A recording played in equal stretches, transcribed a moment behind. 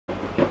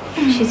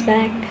She's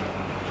back.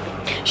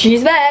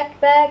 She's back,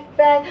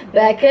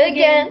 back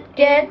again.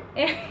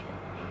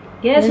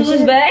 Guess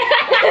who's back?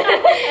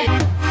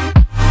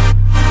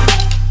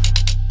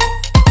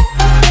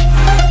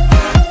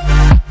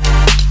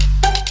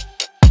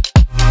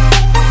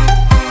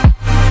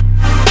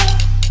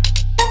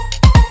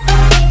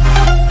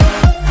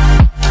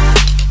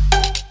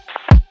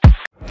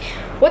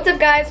 What's up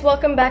guys,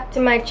 welcome back to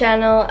my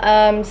channel.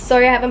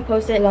 Sorry I haven't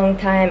posted in a long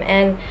time,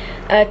 and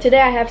today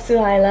I have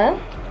Suhaila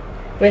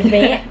with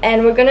me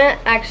and we're gonna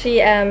actually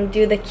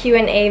do the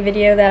Q&A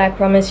video that I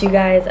promised you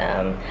guys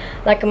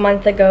like a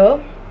month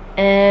ago.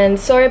 And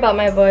sorry about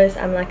my voice,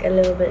 I'm like a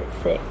little bit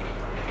sick.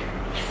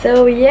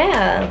 So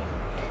yeah,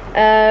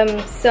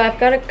 so I've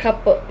got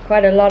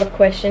quite a lot of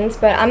questions,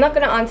 but I'm not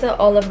gonna answer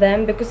all of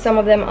them because some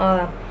of them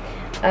are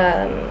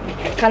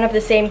kind of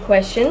the same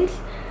questions.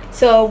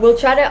 So we'll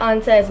try to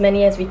answer as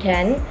many as we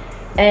can.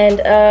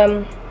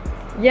 And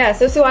yeah,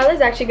 so Suhaila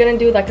is actually gonna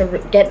do like a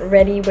get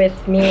ready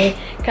with me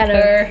kind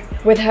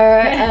of with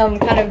her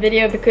kind of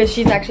video because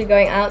she's actually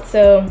going out.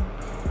 So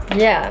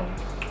yeah,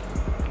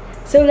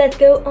 so let's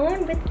go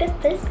on with the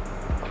first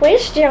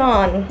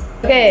question.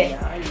 Okay,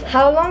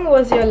 how long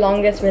was your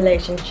longest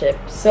relationship?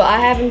 So I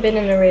haven't been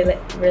in a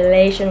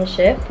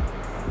relationship,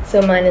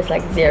 so mine is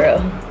like 0.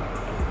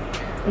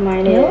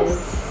 Mine is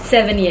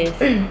 7 years.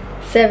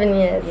 7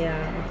 years.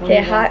 Yeah.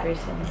 Okay,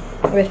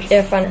 with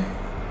Irfan.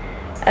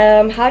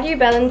 How do you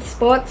balance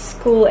sports,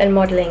 school and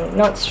modeling?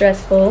 Not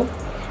stressful.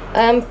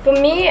 For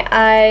me,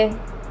 I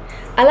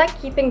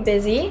like keeping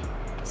busy,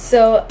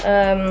 so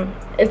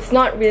it's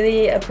not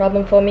really a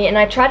problem for me, and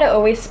I try to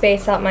always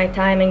space out my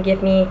time and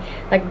give me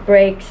like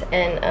breaks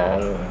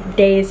and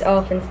days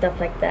off and stuff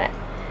like that.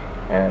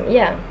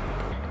 Yeah.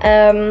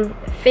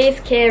 Face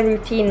care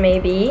routine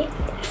maybe.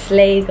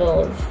 Slay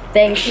goals.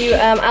 Thank you.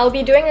 I'll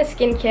be doing a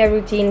skincare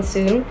routine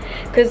soon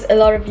because a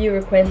lot of you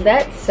request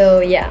that,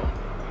 so yeah.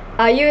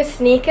 Are you a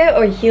sneaker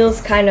or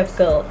heels kind of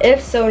girl? If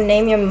so,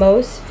 name your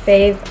most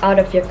fave out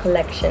of your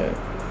collection.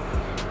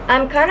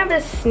 I'm kind of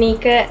a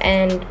sneaker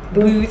and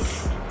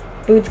boots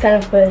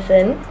kind of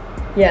person.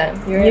 Yeah.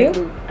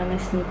 I'm a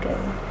sneaker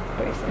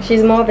person.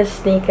 She's more of a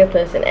sneaker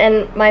person.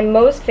 And my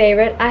most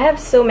favorite, I have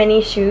so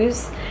many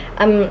shoes.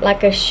 I'm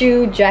like a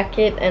shoe,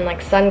 jacket and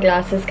like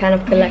sunglasses kind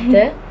of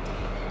collector.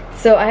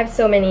 So I have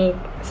so many,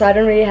 so I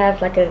don't really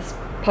have like a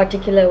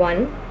particular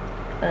one.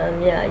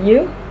 Yeah,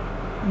 you?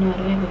 No, I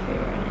don't have a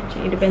favorite one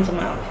actually. It depends on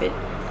my outfit.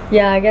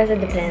 Yeah, I guess it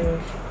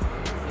depends.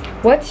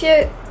 What's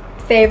your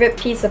favorite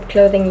piece of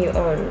clothing you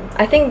own?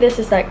 I think this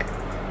is like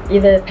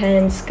either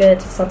pants,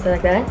 skirts or something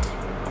like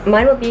that.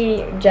 Mine would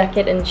be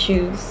jacket and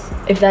shoes,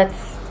 if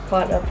that's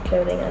part of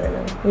clothing, I don't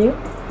know. You?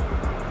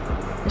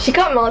 She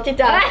can't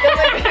multitask.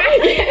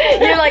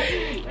 You're like...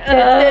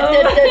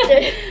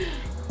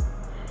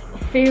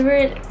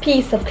 Favorite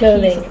piece of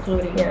clothing?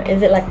 Yeah.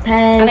 Is it like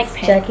pants, I like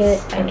pants.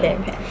 jacket? Okay.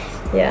 Like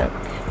pants. Yeah.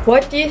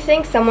 What do you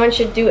think someone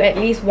should do at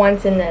least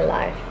once in their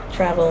life?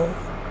 Travel.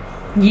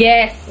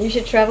 Yes. You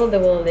should travel the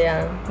world,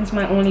 yeah. That's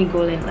my only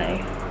goal in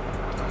life.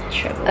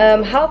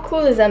 Travel. How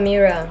cool is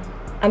Amira?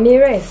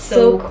 Amira is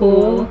so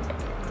cool.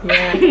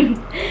 Yeah.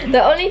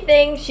 The only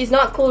thing, she's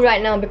not cool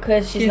right now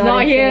because she's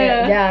not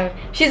here. Yeah.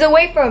 She's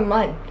away for a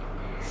month.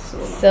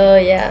 So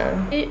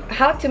yeah.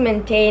 How to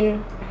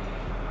maintain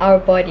our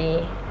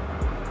body?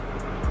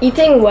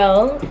 Eating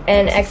well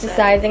and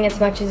exercising as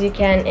much as you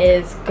can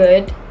is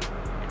good.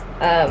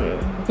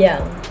 Yeah.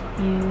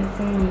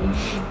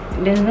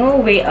 There's no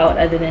way out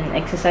other than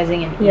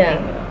exercising and eating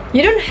well.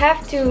 You don't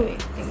have to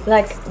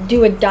like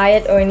do a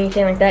diet or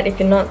anything like that if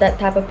you're not that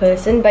type of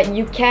person, but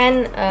you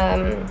can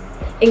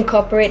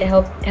incorporate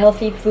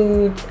healthy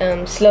foods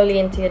slowly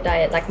into your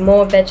diet, like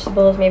more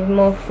vegetables, maybe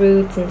more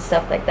fruits and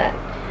stuff like that.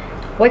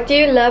 What do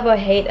you love or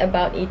hate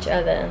about each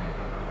other?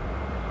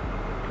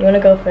 You wanna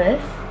go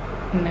first?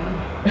 No.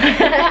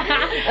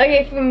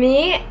 Okay, for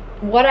me,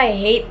 what I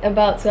hate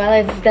about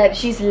Suhaila is that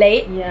she's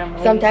late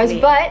sometimes,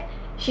 late. But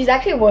she's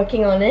actually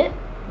working on it.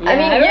 Yeah, I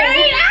mean,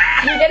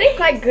 you're getting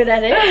quite good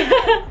at it.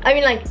 I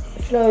mean, like,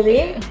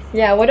 slowly.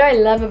 Yeah, what do I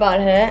love about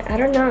her? I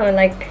don't know,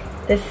 like,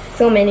 there's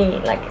so many.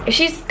 Like,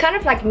 she's kind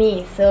of like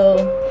me, so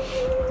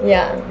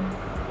yeah.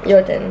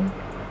 Your turn.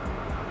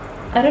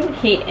 I don't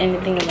hate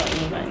anything about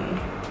Iman.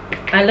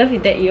 I love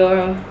it that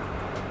you're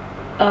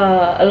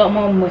a lot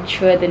more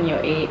mature than your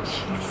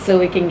age, so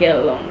we can get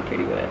along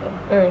pretty well.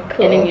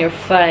 Cool. And then you're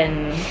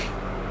fun.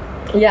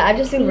 Yeah, I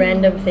just do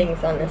random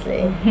things,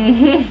 honestly.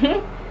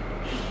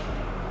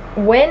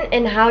 When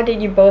and how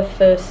did you both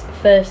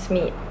first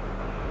meet?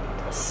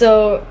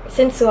 So,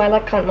 since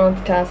Suhaila can't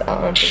multitask,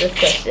 I'll answer this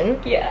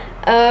question. Yeah.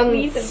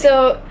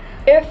 So,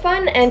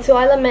 Irfan and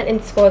Suhaila met in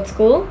sports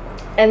school,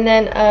 and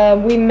then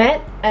we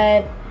met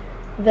at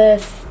the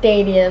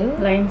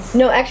stadium.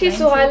 No, actually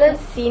Suhaila's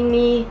seen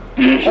me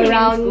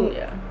around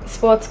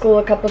sports school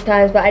a couple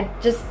times, but I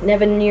just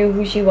never knew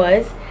who she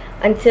was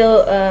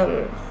until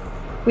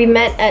we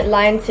met at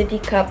Lion City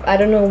Cup. I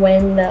don't know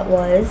when that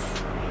was,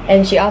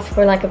 and she asked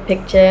for like a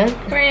picture.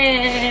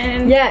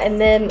 Friend. Yeah, and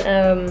then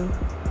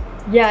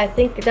yeah, I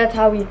think that's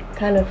how we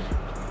kind of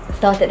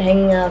started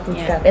hanging out and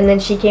Yeah. stuff. And then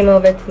she came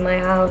over to my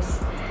house,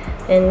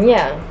 and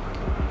yeah.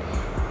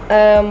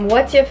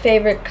 What's your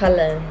favorite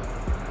color?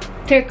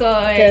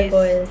 Turquoise.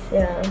 Turquoise,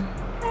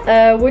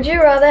 yeah. Would you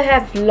rather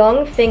have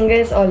long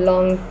fingers or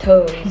long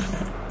toes?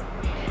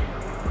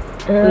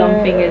 Long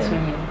fingers for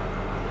me.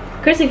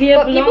 Because if you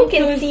have But long people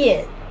can toes, see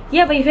it.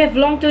 yeah, but if you have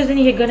long toes, then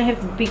you're gonna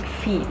have big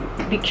feet,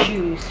 big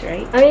shoes,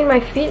 right? I mean, my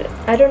feet,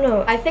 I don't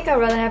know. I think I'd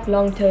rather have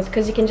long toes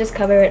because you can just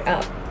cover it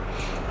up.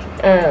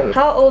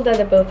 How old are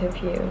the both of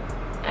you?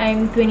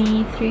 I'm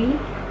 23.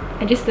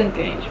 I just turned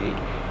 23.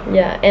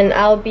 Yeah, and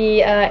I'll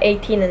be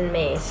 18 in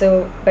May.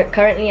 So, but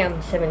currently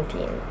I'm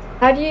 17.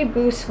 How do you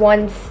boost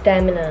one's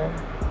stamina?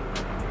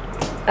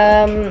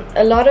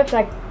 A lot of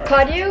like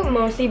cardio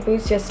mostly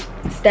boosts your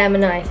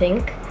stamina, I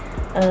think.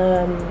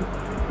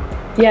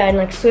 Yeah, and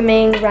like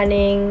swimming,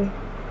 running,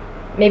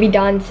 maybe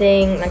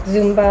dancing, like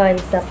Zumba and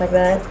stuff like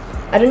that.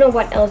 I don't know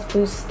what else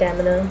boosts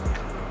stamina.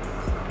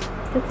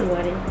 That's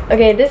about it.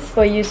 Okay, this is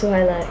for you,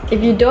 Suhaila.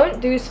 If you don't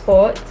do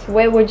sports,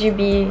 where would you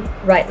be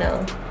right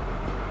now?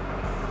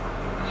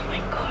 Oh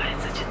my god,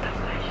 it's such a tough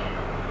question.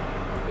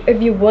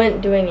 If you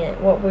weren't doing it,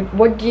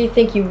 what do you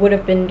think you would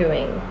have been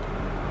doing?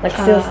 Like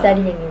still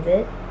studying, is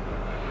it?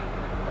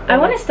 I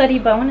want to study,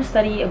 but I want to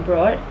study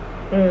abroad.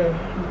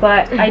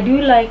 But I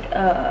do like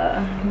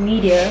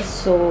media,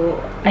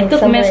 so I took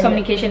somewhere mass in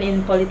communication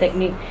in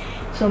Polytechnic,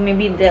 so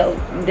maybe that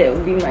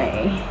would be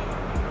my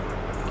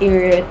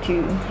area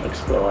to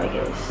explore, I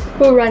guess.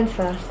 Who runs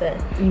faster?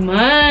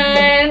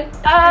 Iman!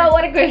 Oh,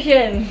 what a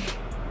question!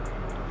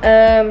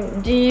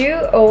 Do you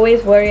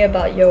always worry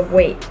about your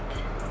weight?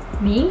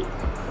 Me?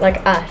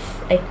 Like us,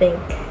 I think.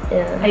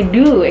 Yeah. I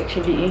do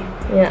actually.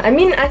 Yeah. I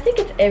mean, I think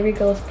it's every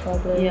girl's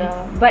problem.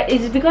 Yeah, but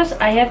it's because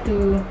I have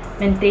to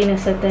maintain a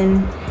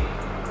certain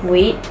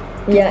weight.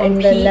 Yeah, and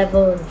the compete.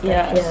 level and stuff.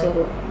 Yeah, Yeah.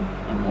 so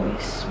I'm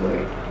always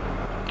worried.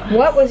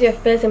 What was your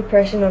first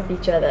impression of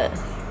each other?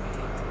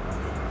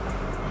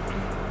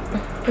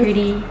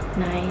 Pretty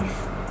nice.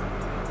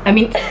 I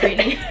mean,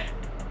 pretty.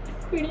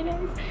 Pretty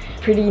nice.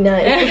 Pretty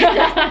nice.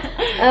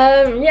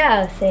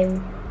 Yeah,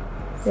 same.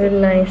 Really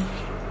nice.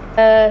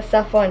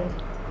 Safwan,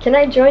 can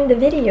I join the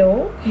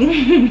video?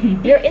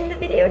 You're in the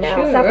video now,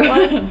 Sure.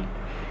 Safwan.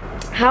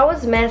 How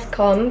was mass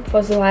comm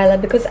for Suhaila?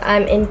 Because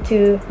I'm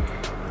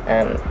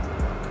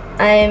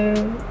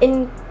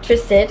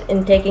interested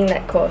in taking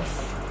that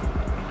course.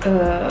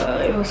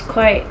 It was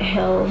quite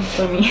hell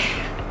for me.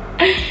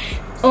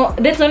 Oh,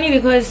 that's only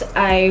because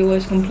I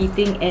was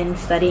competing and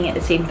studying at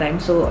the same time.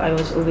 So I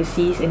was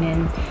overseas and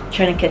then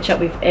trying to catch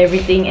up with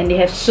everything, and they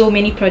have so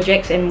many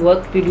projects and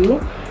work to do,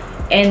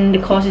 and the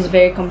course is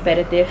very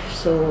competitive.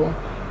 So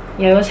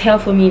yeah, it was hell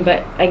for me.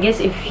 But I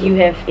guess if you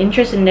have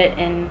interest in that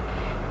and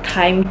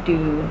time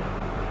to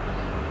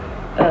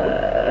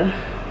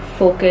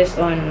focus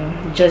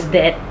on just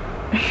that,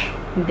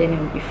 then it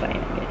will be fine,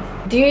 I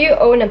guess. Do you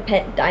own a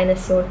pet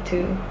dinosaur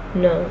too?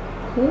 No.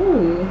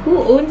 Who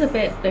owns a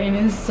pet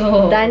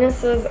dinosaur?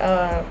 Dinosaurs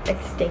are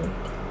extinct.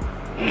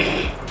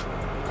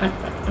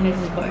 Unless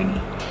it's Barney.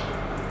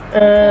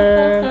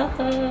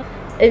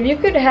 If you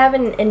could have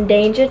an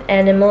endangered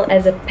animal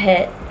as a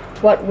pet,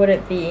 what would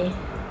it be?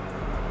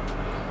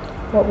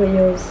 What would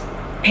yours?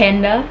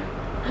 Panda.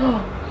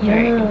 Yeah.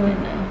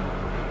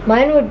 Panda.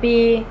 Mine would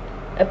be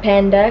a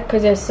panda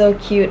because they're so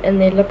cute and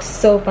they look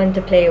so fun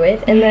to play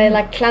with, and they're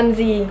like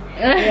clumsy.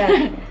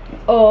 Yeah.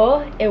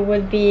 Or it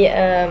would be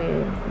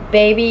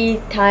baby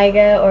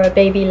tiger or a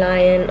baby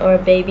lion or a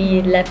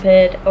baby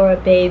leopard or a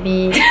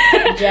baby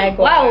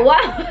jaguar. Wow.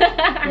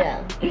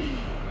 Yeah.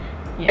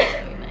 Yeah,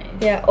 very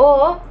nice. Yeah.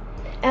 Or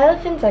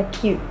elephants are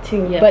cute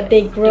too, Yeah, but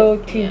they grow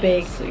too yeah,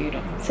 big, so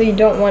you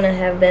don't want to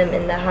have them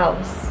in the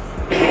house.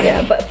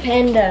 Yeah, but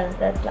panda,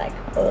 that's like,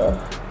 ugh.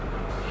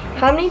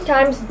 How many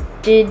times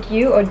did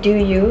you or do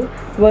you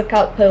work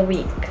out per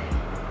week?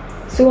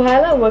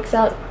 Suhaila works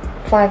out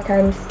 5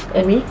 times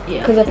a week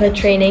because of her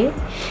training.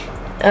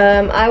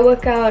 I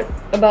work out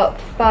about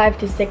 5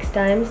 to 6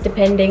 times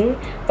depending,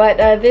 but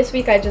this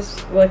week I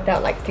just worked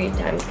out like 3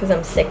 times because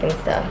I'm sick and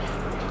stuff.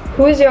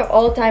 Who is your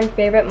all-time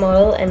favorite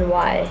model and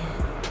why?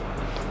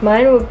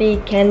 Mine would be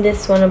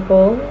Candice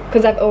Swanepoel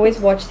because I've always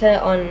watched her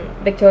on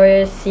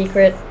Victoria's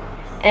Secret,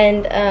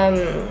 and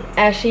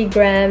Ashley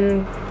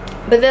Graham,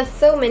 but there's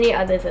so many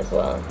others as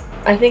well.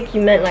 I think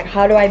you meant like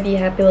how do I be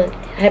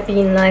happy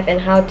in life and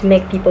how to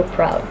make people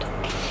proud.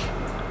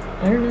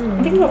 I don't know.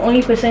 I think the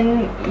only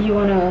person you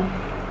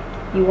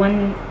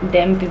want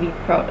them to be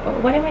proud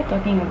of. What am I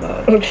talking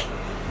about?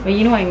 But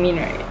you know what I mean,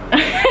 right?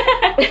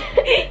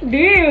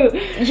 Dude,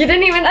 you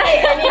didn't even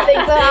say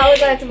anything, so how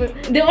was I supposed?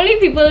 The only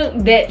people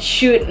that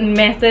should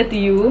matter to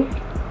you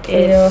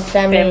is your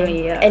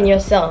family yeah. and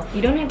yourself.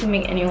 You don't have to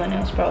make anyone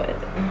else proud.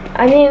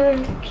 I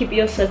mean, keep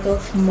your circle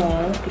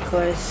small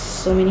because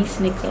so many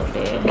snakes out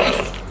there,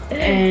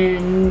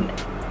 and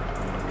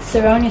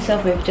surround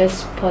yourself with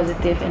just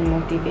positive and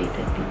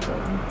motivated people.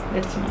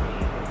 That's mine.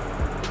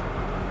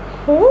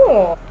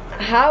 oh.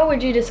 How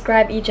would you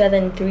describe each other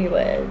in 3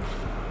 words?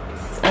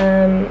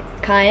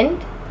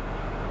 Kind,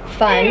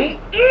 fun.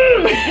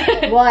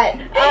 What?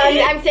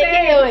 I'm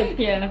taking it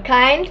with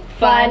kind,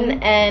 fun,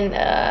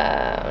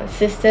 and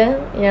sister.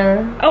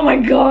 Yeah. Oh my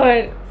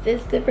god.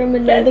 Sister from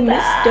another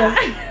mister.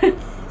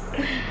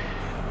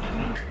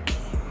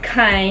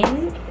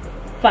 Kind,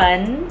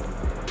 fun /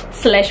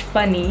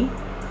 funny,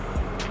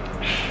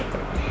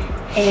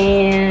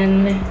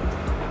 and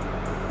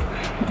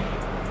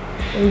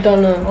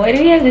don't know. why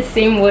do we have the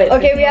same word?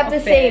 Okay, we have the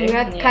same. We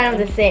have kind of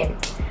the same.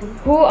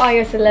 Who are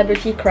your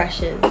celebrity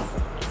crushes?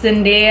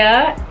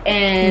 Zendaya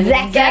and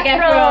Zac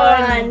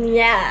Efron.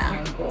 Yeah. Oh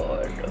my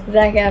god.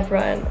 Zac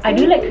Efron. I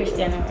do like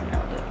Cristiano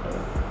Ronaldo.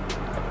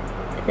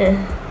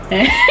 I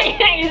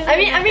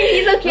mean,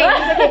 he's okay. He's okay.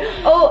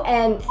 Oh,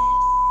 and.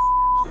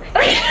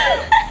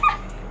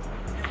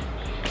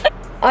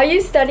 Are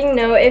you studying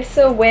now? If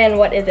so, when?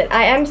 What is it?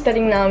 I am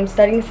studying now. I'm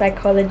studying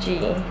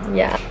psychology.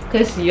 Yeah.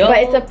 Cause y'all,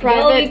 but it's a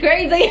private y'all be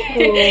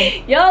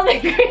crazy. Y'all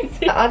be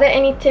crazy. Are there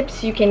any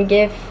tips you can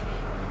give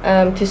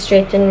to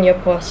straighten your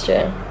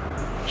posture?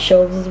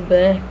 Shoulders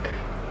back.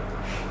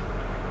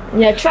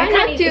 Yeah, try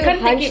not to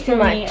hunch too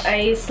much.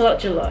 I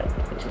slouch a lot.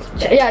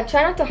 Yeah,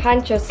 try not to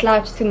hunch or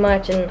slouch too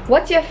much. And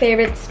what's your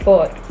favorite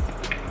sport?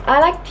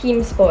 I like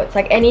team sports.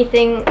 Like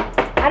anything.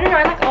 I don't know.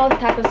 I like all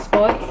type of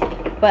sports,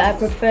 but I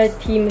prefer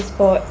team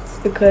sports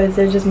because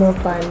they're just more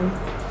fun.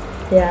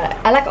 Yeah,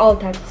 I like all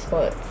types of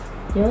sports.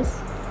 Yours?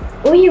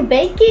 Oh, you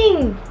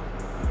baking?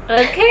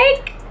 A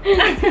cake?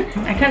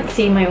 I can't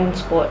say my own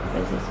sport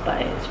because it's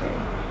biased,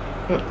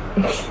 right?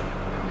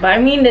 But I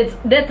mean,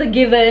 that's a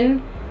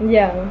given.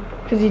 Yeah,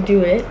 because you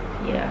do it.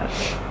 Yeah.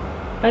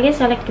 But I guess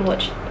I like to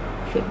watch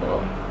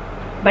football,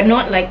 but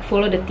not like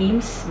follow the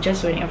teams.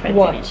 Just when everyone's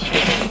watch. in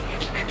it.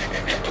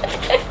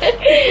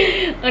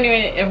 Only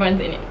when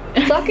everyone's in it.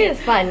 Soccer is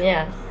fun,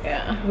 yeah.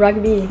 Yeah.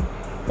 Rugby.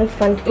 That's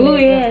fun too. Oh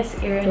yes,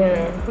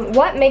 yeah.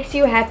 What makes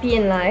you happy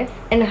in life,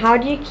 and how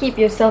do you keep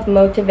yourself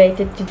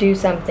motivated to do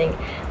something?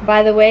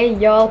 By the way,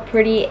 y'all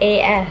pretty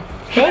AF.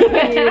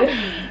 Thank you.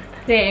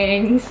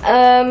 Thanks.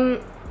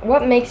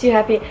 What makes you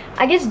happy?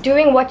 I guess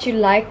doing what you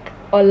like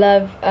or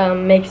love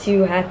makes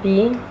you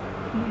happy.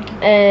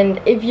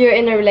 And if you're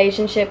in a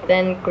relationship,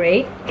 then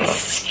great.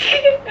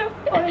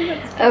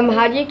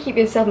 How do you keep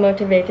yourself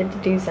motivated to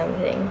do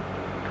something?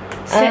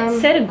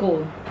 Set a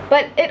goal.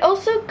 But it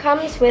also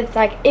comes with,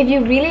 like, if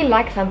you really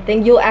like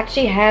something, you'll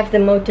actually have the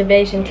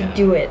motivation to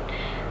do it.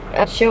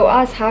 Show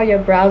us how your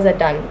brows are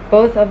done.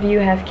 Both of you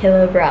have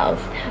killer brows.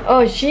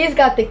 Oh, she's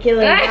got the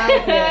killer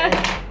brows here.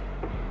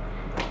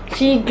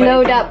 She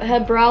glowed up. Her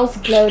brows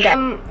glowed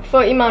up.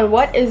 For Iman,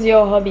 what is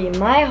your hobby?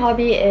 My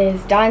hobby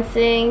is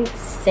dancing,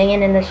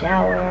 singing in the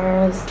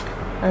showers,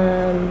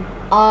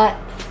 art,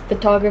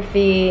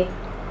 photography,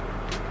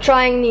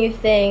 trying new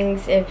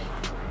things, if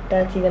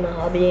that's even a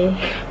hobby.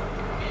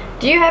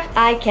 Do you have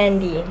eye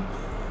candy?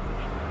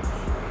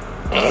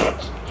 I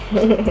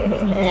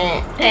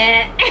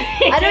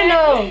don't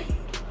know.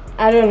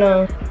 I don't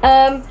know.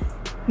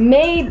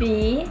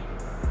 Maybe,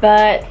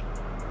 but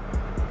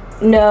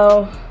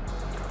no.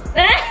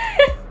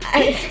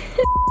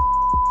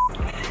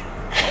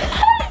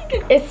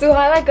 Is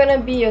Suhaila gonna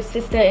be your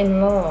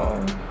sister-in-law?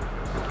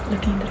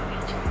 Looking at the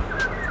picture.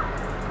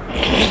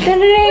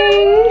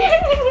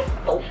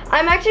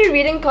 I'm actually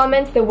reading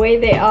comments the way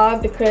they are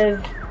because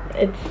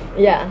it's,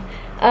 yeah.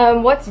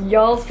 What's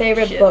y'all's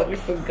favorite book? I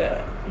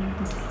forgot.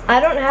 I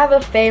don't have a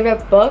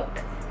favorite book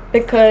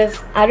because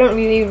I don't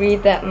really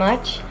read that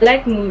much. I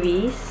like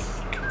movies.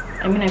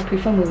 I mean, I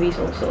prefer movies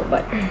also,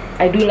 but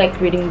I do like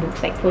reading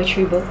books, like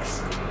poetry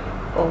books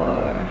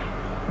or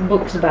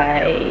books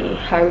by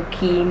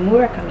Haruki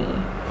Murakami.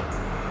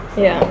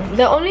 Yeah,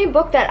 the only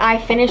book that I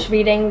finished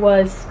reading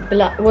was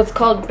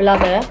called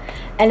Blubber,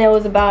 and it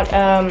was about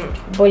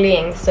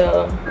bullying.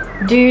 So,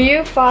 do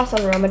you fast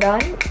on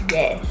Ramadan?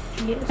 Yes.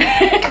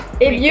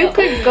 If you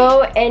could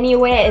go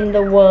anywhere in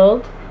the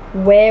world,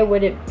 where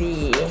would it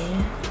be?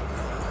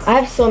 I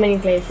have so many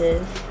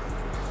places.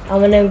 I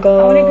wanna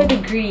go to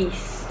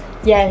Greece.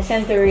 Yes,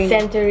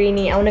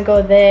 Santorini. I wanna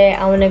go there.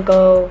 I wanna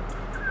go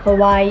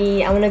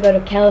Hawaii. I wanna go to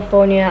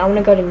California. I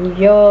wanna go to New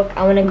York.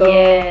 I wanna go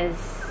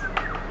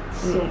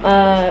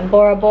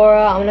Bora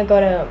Bora. I wanna go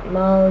to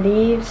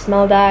Maldives.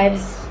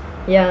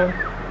 Yeah,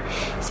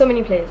 so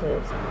many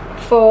places.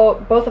 For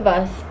both of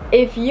us,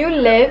 if you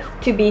live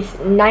to be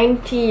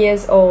 90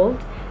 years old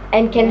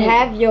and can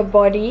have your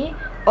body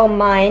or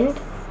mind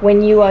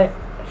when you are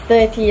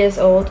 30 years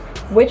old,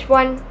 which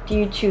one do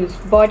you choose,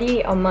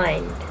 body or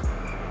mind?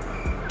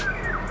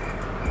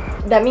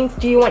 That means,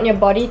 do you want your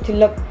body to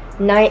look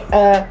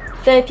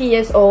 30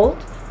 years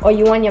old, or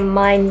you want your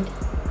mind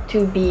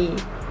to be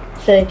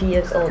 30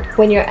 years old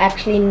when you're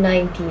actually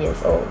 90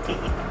 years old?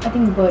 I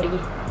think body.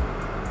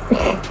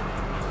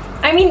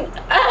 I mean,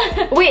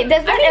 wait,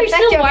 does that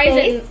affect your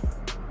face?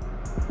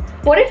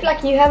 What if,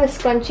 like, you have a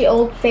scrunchy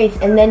old face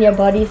and then your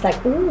body's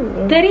like,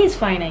 ooh. 30 is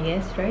fine, I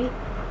guess, right?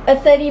 A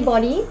 30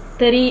 body?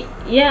 30,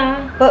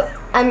 yeah. But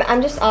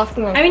I'm just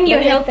asking. Like, I mean,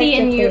 you're healthy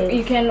and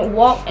you can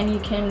walk and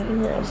you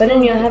can. Yeah, but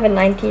then you'll have a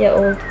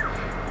 90-year-old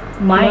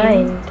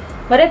mind.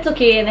 But that's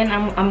okay, and then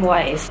I'm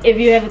wise. If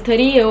you have a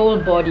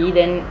 30-year-old body,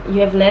 then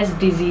you have less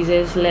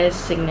diseases, less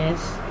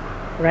sickness,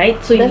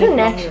 right? So doesn't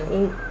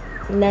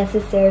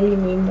necessarily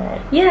mean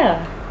that.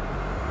 Yeah.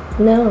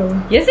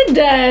 No. Yes, it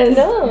does.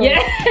 No.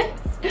 Yeah.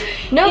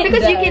 No,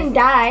 because you can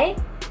die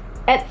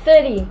at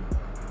 30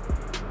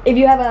 if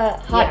you have a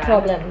heart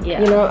problem.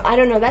 Yeah. You know, I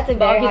don't know. That's a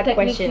very hard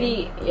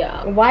technically, question.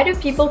 yeah. Why do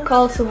people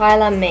call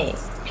Suhaila May?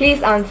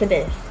 Please answer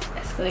this.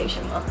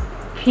 Exclamation mark.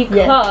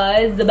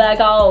 Because the bag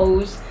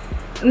goes.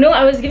 No,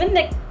 I was given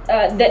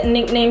that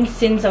nickname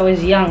since I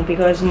was young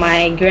because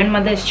my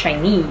grandmother is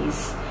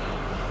Chinese,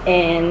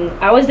 and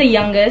I was the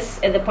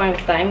youngest at the point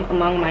of time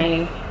among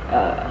my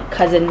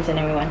cousins and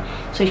everyone.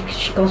 So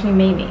she calls me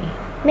May.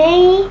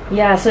 May?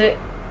 Yeah. So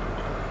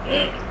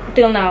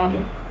till now,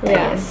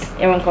 yeah. Yes,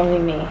 everyone calls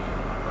me May.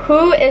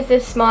 Who is the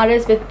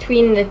smartest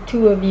between the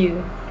two of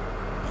you?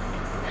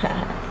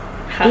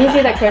 Did you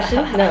see that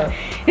question? No.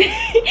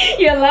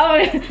 You're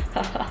loud.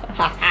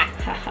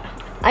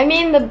 I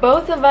mean, the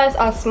both of us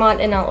are smart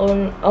in our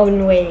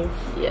own ways.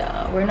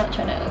 Yeah, we're not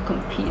trying to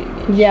compete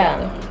against each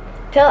other.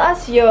 Tell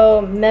us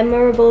your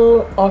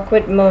memorable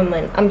awkward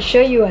moment. I'm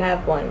sure you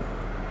have one.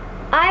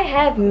 I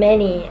have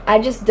many. I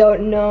just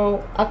don't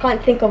know. I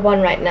can't think of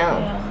one right now.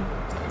 Yeah.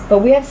 But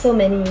we have so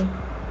many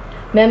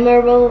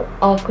memorable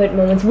awkward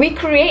moments. We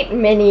create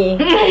many,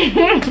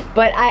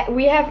 but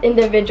we have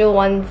individual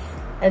ones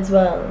as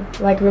well.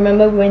 Like,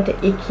 remember we went to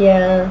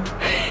IKEA?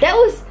 That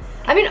was,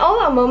 I mean, all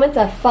our moments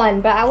are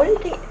fun, but I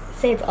wouldn't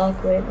say it's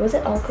awkward. Was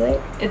it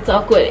awkward? It's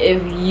awkward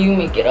if you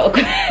make it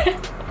awkward.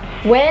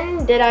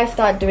 When did I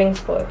start doing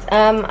sports?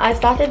 I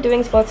started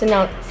doing sports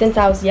since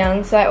I was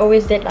young, so I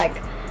always did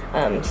like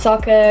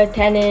soccer,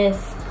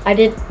 tennis. I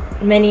did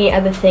many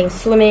other things,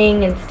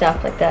 swimming and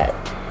stuff like that.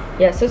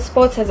 Yeah, so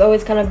sports has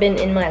always kind of been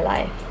in my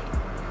life.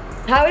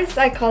 How is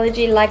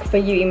psychology like for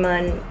you,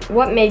 Iman?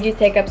 What made you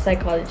take up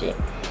psychology?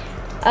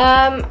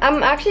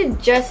 I'm actually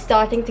just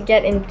starting to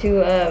get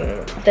into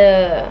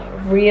the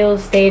real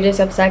stages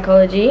of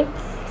psychology.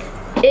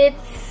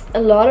 It's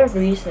a lot of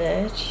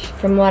research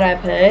from what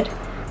I've heard,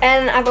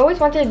 and I've always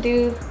wanted to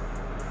do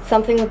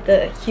something with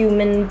the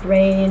human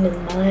brain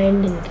and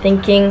mind and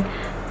thinking,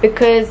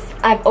 because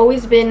I've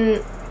always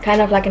been kind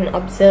of like an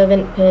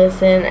observant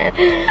person. And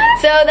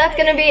so that's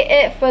gonna be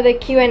it for the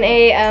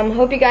Q&A.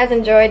 Hope you guys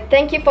enjoyed.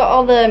 Thank you for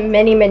all the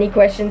many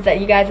questions that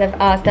you guys have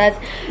asked us.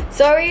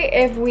 Sorry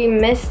if we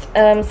missed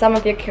some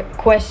of your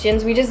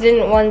questions. We just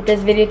didn't want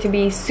this video to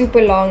be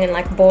super long and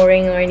like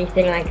boring or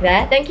anything like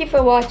that. Thank you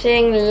for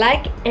watching.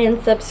 Like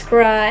and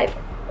subscribe.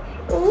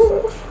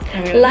 Ooh.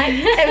 Like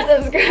and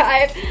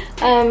subscribe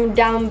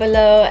down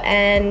below,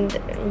 and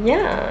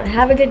yeah,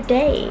 have a good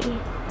day.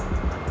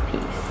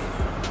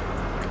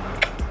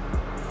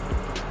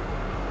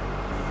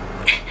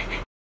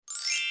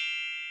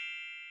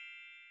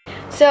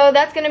 So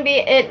that's gonna be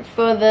it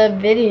for the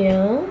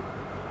video.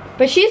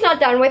 But she's not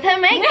done with her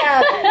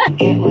makeup.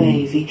 Get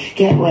wavy,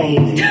 get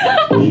wavy,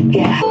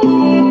 get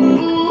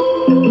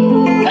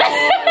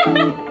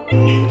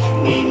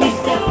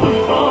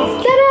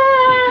Ta-da!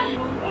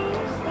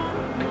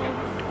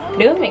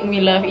 Don't make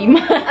me laugh,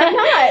 Iman. I'm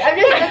not. I'm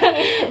just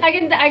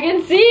looking. I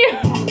can see you.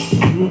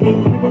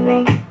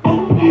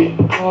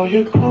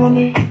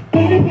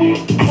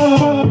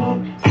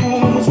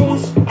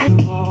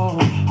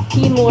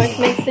 Teamwork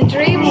makes the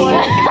dream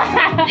work.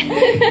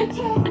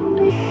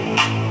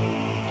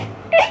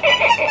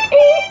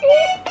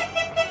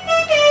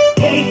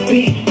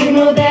 baby, you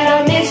know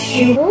that I miss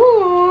you.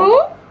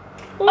 Ooh.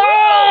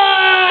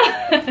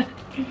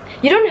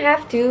 You don't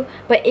have to,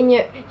 but in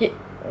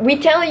we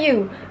tell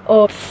you.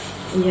 Oh,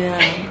 Yeah.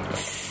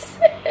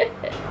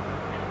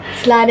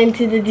 slide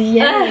into the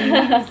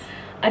DMs.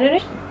 I don't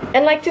know.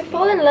 And like, to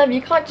fall in love,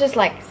 you can't just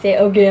like say,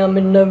 okay, I'm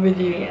in love with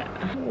you.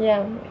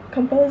 Yeah.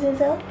 Compose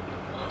yourself.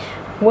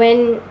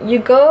 When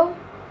you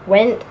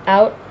went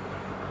out,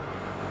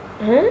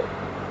 huh?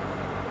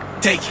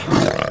 Take it.